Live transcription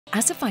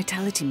As a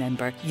Vitality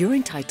member, you're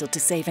entitled to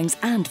savings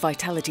and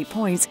Vitality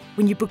points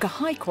when you book a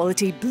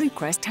high-quality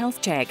Bluecrest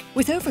health check.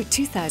 With over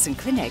 2,000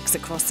 clinics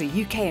across the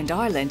UK and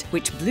Ireland,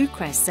 which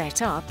Bluecrest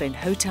set up in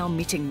hotel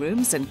meeting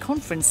rooms and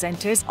conference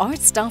centres, our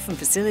staff and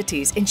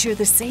facilities ensure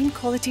the same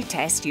quality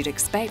test you'd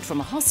expect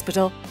from a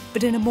hospital,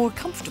 but in a more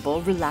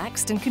comfortable,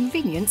 relaxed and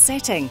convenient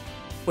setting.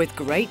 With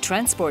great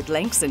transport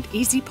links and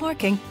easy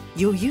parking,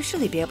 you'll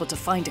usually be able to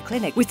find a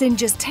clinic within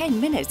just 10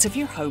 minutes of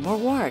your home or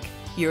work.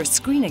 Your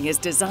screening is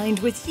designed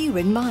with you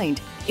in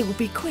mind. It will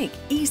be quick,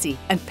 easy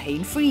and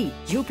pain-free.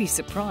 You'll be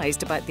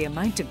surprised about the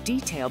amount of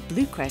detail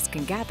Bluecrest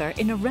can gather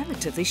in a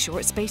relatively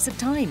short space of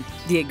time.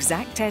 The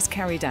exact tests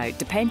carried out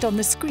depend on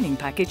the screening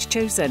package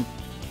chosen.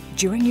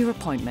 During your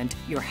appointment,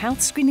 your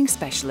health screening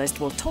specialist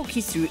will talk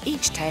you through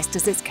each test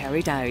as it's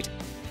carried out.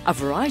 A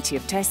variety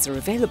of tests are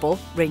available,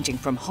 ranging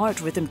from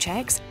heart rhythm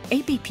checks,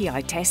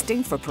 ABPI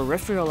testing for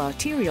peripheral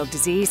arterial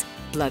disease,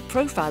 blood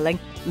profiling,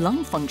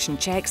 lung function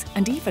checks,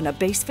 and even a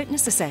base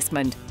fitness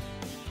assessment.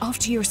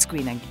 After your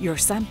screening, your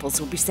samples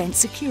will be sent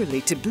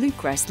securely to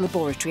Bluecrest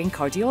laboratory and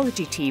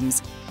cardiology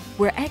teams,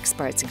 where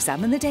experts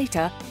examine the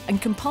data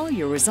and compile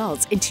your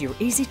results into your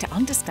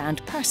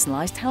easy-to-understand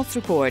personalised health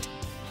report.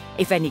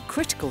 If any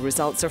critical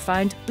results are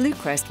found,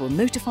 Bluecrest will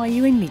notify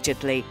you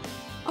immediately.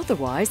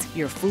 Otherwise,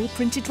 your full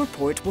printed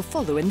report will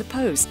follow in the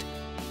post.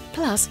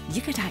 Plus,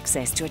 you get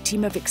access to a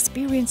team of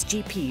experienced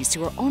GPs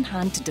who are on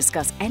hand to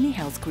discuss any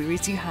health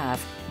queries you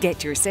have.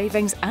 Get your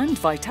savings and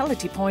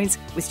Vitality points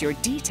with your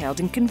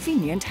detailed and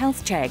convenient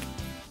health check.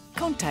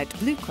 Contact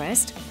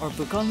Bluecrest or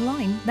book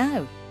online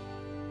now.